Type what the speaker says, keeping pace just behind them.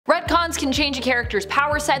Retcons can change a character's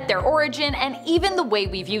power set, their origin, and even the way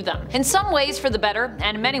we view them. In some ways for the better,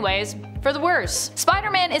 and in many ways for the worse.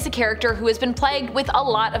 Spider-Man is a character who has been plagued with a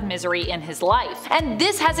lot of misery in his life, and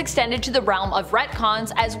this has extended to the realm of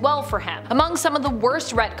retcons as well for him. Among some of the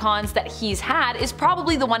worst retcons that he's had is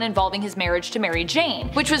probably the one involving his marriage to Mary Jane,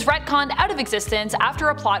 which was retconned out of existence after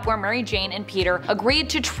a plot where Mary Jane and Peter agreed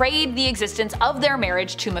to trade the existence of their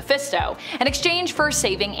marriage to Mephisto in exchange for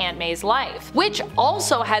saving Aunt May's life, which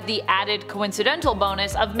also had the added coincidental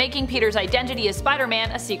bonus of making Peter's identity as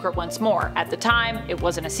Spider-Man a secret once more. At the time, it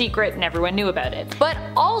wasn't a secret and everyone knew about it. But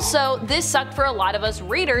also, this sucked for a lot of us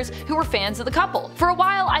readers who were fans of the couple. For a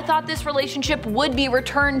while, I thought this relationship would be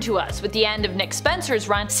returned to us, with the end of Nick Spencer's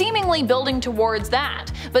run seemingly building towards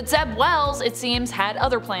that. But Zeb Wells, it seems, had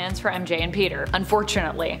other plans for MJ and Peter,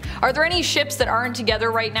 unfortunately. Are there any ships that aren't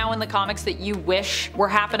together right now in the comics that you wish were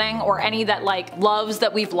happening, or any that loves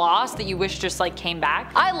that we've lost that you wish just came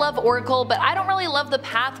back? I love Oracle, but I don't really love the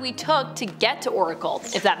path we took to get to Oracle,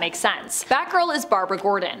 if that makes sense. Batgirl is Barbara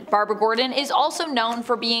Gordon. Barbara Gordon is also known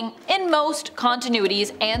for being, in most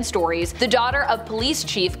continuities and stories, the daughter of Police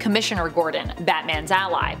Chief Commissioner Gordon, Batman's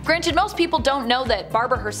ally. Granted, most people don't know that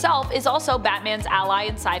Barbara herself is also Batman's ally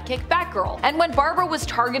and sidekick Batgirl. And when Barbara was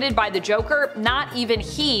targeted by the Joker, not even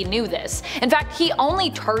he knew this. In fact, he only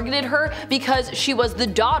targeted her because she was the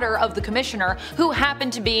daughter of the Commissioner, who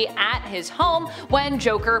happened to be at his home when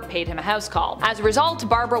Joker paid him a house call. As a result,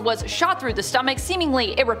 Barbara was shot through the stomach,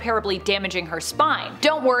 seemingly irreparably damaging her spine.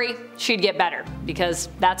 Don't worry, she'd get better, because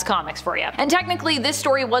that's comics for you. And technically, this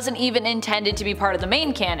story wasn't even intended to be part of the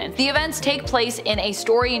main canon. The events take place in a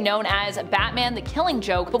story known as Batman the Killing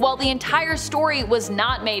Joke, but while the entire story was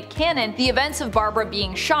not made canon, the events of Barbara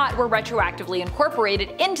being shot were retroactively incorporated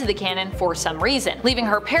into the canon for some reason, leaving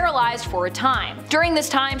her paralyzed for a time. During this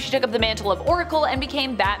time, she took up the mantle of Oracle and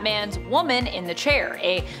became Batman's woman in the chair,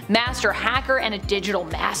 a master hacker and a digital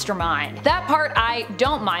mastermind. That part I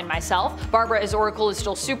don't mind myself. Barbara as Oracle is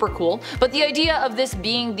still super cool, but the idea of this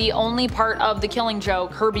being the only part of the Killing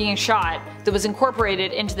Joke, her being shot, that was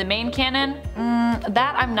incorporated into the main canon,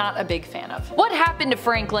 that I'm not a big fan of. What happened to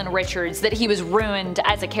Franklin Richards that he was ruined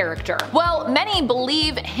as a character? Well, many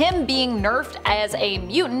believe him being nerfed as a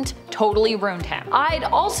mutant totally ruined him. I'd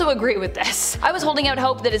also agree with this. I was holding out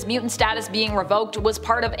hope that his mutant status being revoked was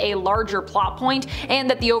part of a larger plot point, and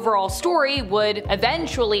that the overall story would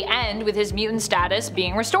eventually end with his mutant status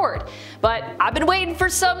being restored. But I've been waiting for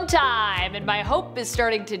some time, and my hope is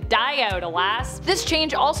starting to die out, alas. This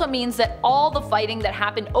change also means that all the fighting that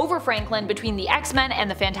happened over Franklin between the X-Men and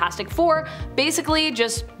the Fantastic Four basically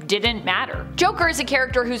just didn't matter. Joker is a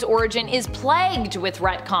character whose origin is plagued with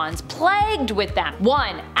retcons, plagued with them,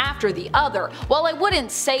 one after the other. While I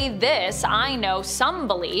wouldn't say this, I know some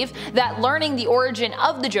believe that learning the origin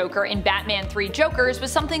of the Joker in Batman 3 Jokers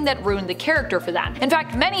was something that ruined the character for them. In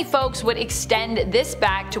fact, many folks would extend this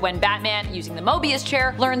back to when Batman, using the Mobius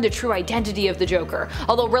chair, learned the true identity of the Joker.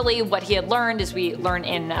 Although really what he had learned, as we learn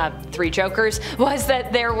in 3 Jokers, was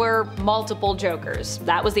that there were multiple Jokers.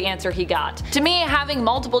 That was the answer he got. To me, having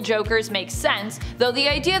multiple Jokers makes sense, though the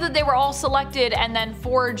idea that they were all selected and then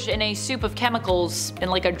forged in a soup of chemicals in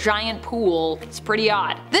a giant pool is pretty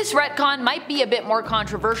odd. This retcon might be a bit more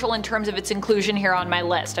controversial in terms of its inclusion here on my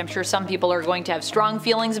list. I'm sure some people are going to have strong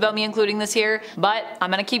feelings about me including this here, but I'm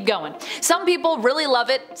gonna keep going. Some people really love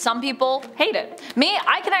it, some people hate it. Me,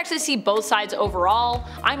 I can actually see both sides overall.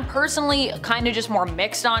 I'm personally kinda just more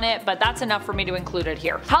mixed on it, but that's enough for me to include it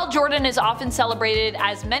here. Hal Jordan is often celebrated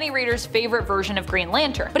as many readers' favorite version of Green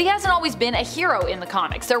Lantern, but he hasn't always been a hero in the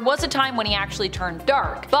comics. There was a time when he actually turned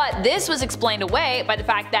dark, but this was explained away by the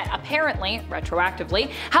fact that apparently, retroactively,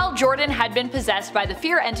 Hal Jordan had been possessed by the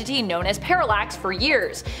fear entity known as Parallax for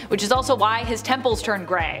years, which is also why his temples turned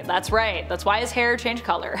gray. That's right, that's why his hair changed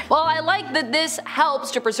color. While I like that this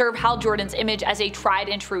helps to preserve Hal Jordan's image as a tried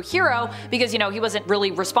and true hero, because he wasn't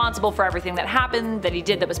really responsible for everything that happened, that he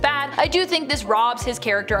did that was bad, I do think this robs his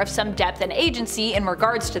character of some depth and agency in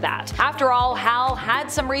regards to that. After all, Hal had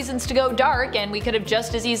some reasons to go dark, and we could have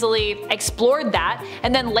just as easily explored that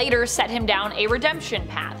and then later set him down a redemption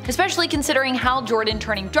path, especially considering Hal Jordan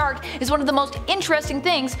turning dark is one of the most interesting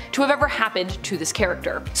things to have ever happened to this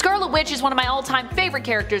character. Scarlet Witch is one of my all-time favorite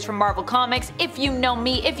characters from Marvel Comics. If you know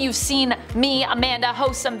me, if you've seen me, Amanda,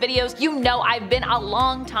 host some videos, you know I've been a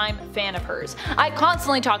long-time fan of hers. I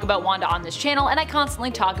constantly talk about Wanda on this channel, and I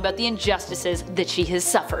constantly talk about the injustices that she has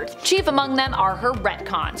suffered. Chief among them are her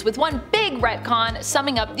retcons, with one big retcon some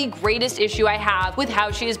summing up the greatest issue I have with how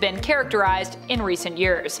she has been characterized in recent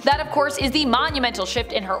years. That of course is the monumental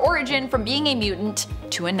shift in her origin from being a mutant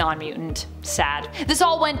to a non-mutant. Sad. This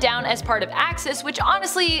all went down as part of Axis, which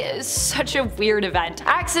honestly is such a weird event.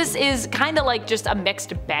 Axis is kinda like just a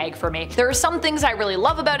mixed bag for me. There are some things I really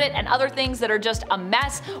love about it and other things that are just a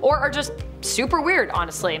mess or are just super weird,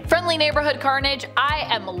 honestly. Friendly Neighborhood Carnage, I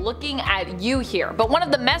am looking at you here, but one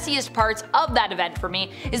of the messiest parts of that event for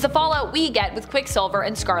me is the fallout we get with Quicksilver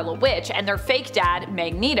and Scarlet Witch and their fake dad,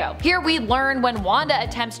 Magneto. Here we learn when Wanda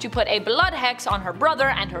attempts to put a blood hex on her brother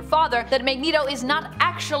and her father that Magneto is not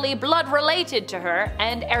actually blood related to her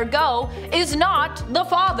and ergo is not the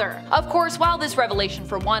father. Of course, while this revelation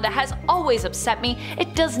for Wanda has always upset me,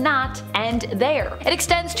 it does not end there. It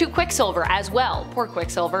extends to Quicksilver as well. Poor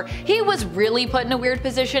Quicksilver. He was really put in a weird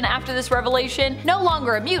position after this revelation. No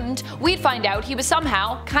longer a mutant, we'd find out he was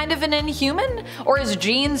somehow kind of an inhuman? Or his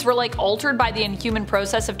genes were like altered by the inhuman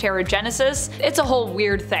process of Terrigenesis? It's a whole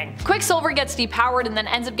weird thing. Quicksilver gets depowered and then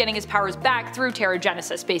ends up getting his powers back through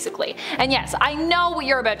Terrigenesis, basically. And yes, I know what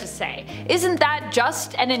you're about to say. Isn't that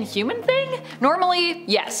just an inhuman thing? Normally,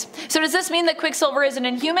 yes. So does this mean that Quicksilver is an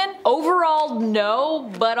inhuman? Overall, no,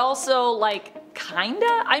 but also like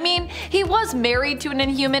kinda? I mean, he was married to an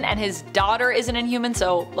Inhuman and his daughter is an Inhuman,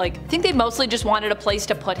 so like, I think they mostly just wanted a place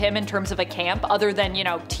to put him in terms of a camp other than, you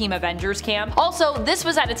know, Team Avengers camp. Also, this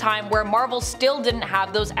was at a time where Marvel still didn't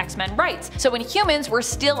have those X-Men rights, so Inhumans were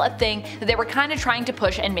still a thing that they were kinda trying to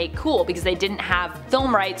push and make cool because they didn't have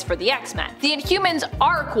film rights for the X-Men. The Inhumans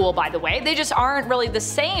are cool, by the way, they just aren't really the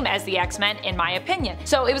same as the X-Men in my opinion,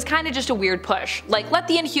 so it was kinda just a weird push. Like, let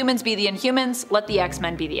the Inhumans be the Inhumans, let the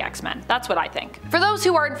X-Men be the X-Men. That's what I think. For those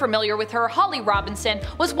who aren't familiar with her, Holly Robinson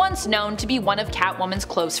was once known to be one of Catwoman's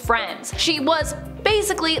close friends. She was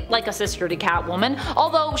basically like a sister to Catwoman,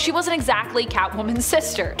 although she wasn't exactly Catwoman's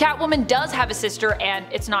sister. Catwoman does have a sister and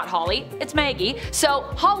it's not Holly, it's Maggie, so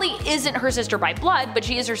Holly isn't her sister by blood, but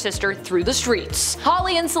she is her sister through the streets.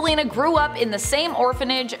 Holly and Selina grew up in the same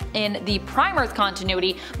orphanage in the Prime Earth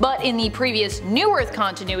continuity, but in the previous New Earth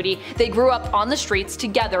continuity, they grew up on the streets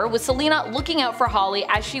together with Selina looking out for Holly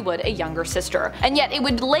as she would a younger sister. And yet it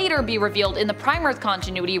would later be revealed in the Prime Earth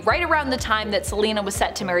continuity, right around the time that Selina was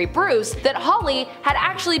set to marry Bruce, that Holly had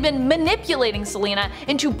actually been manipulating Selina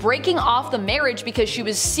into breaking off the marriage because she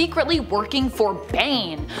was secretly working for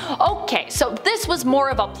Bane. Okay, so this was more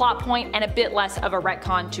of a plot point and a bit less of a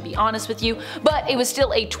retcon, to be honest with you, but it was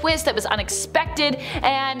still a twist that was unexpected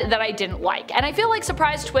and that I didn't like. And I feel like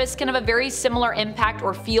surprise twists can have a very similar impact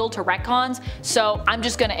or feel to retcons, so I'm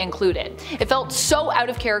just gonna include it. It felt so out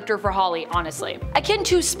of character for Holly, honestly. Akin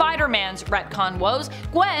to Spider-Man's retcon woes,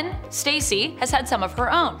 Gwen Stacy has had some of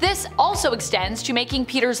her own. This also extends to making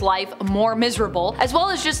Peter's life more miserable, as well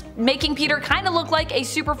as just making Peter kinda look like a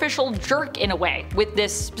superficial jerk in a way, with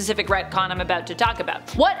this specific retcon I'm about to talk about.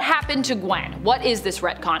 What happened to Gwen? What is this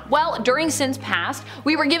retcon? Well, during Sins Past,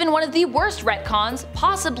 we were given one of the worst retcons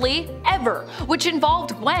possibly ever, which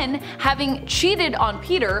involved Gwen having cheated on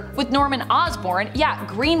Peter with Norman Osborn, yeah,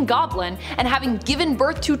 Green Goblin, and having given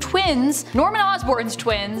birth to twins, Norman Osborn's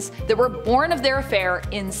twins, that were born of their affair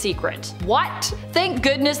in secret. What? Thank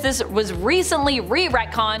goodness this was recently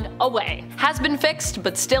re-retconned away. Has been fixed,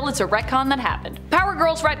 but still it's a retcon that happened. Power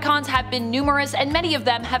Girl's retcons have been numerous and many of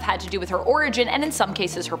them have had to do with her origin and in some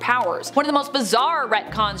cases her powers. One of the most bizarre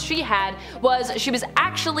retcons she had was she was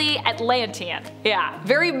actually Atlantean. Yeah,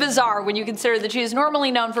 very bizarre when you consider that she is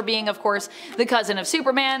normally known for being, of course, the cousin of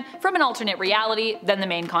Superman from an alternate reality than the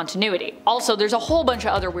main continuity. Also, there's a whole bunch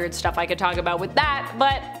of other weird stuff I could talk about with that,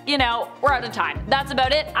 but you know, we're out of time. That's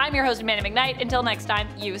about it. I'm your host Amanda McKnight. Until next time,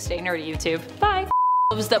 you stay nerdy, YouTube. Bye.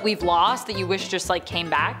 That we've lost that you wish just like came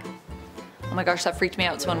back. Oh my gosh, that freaked me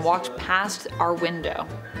out. Someone walked past our window.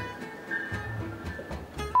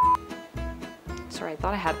 Sorry, I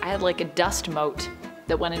thought I had like a dust mote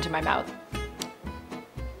that went into my mouth.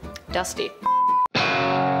 Dusty.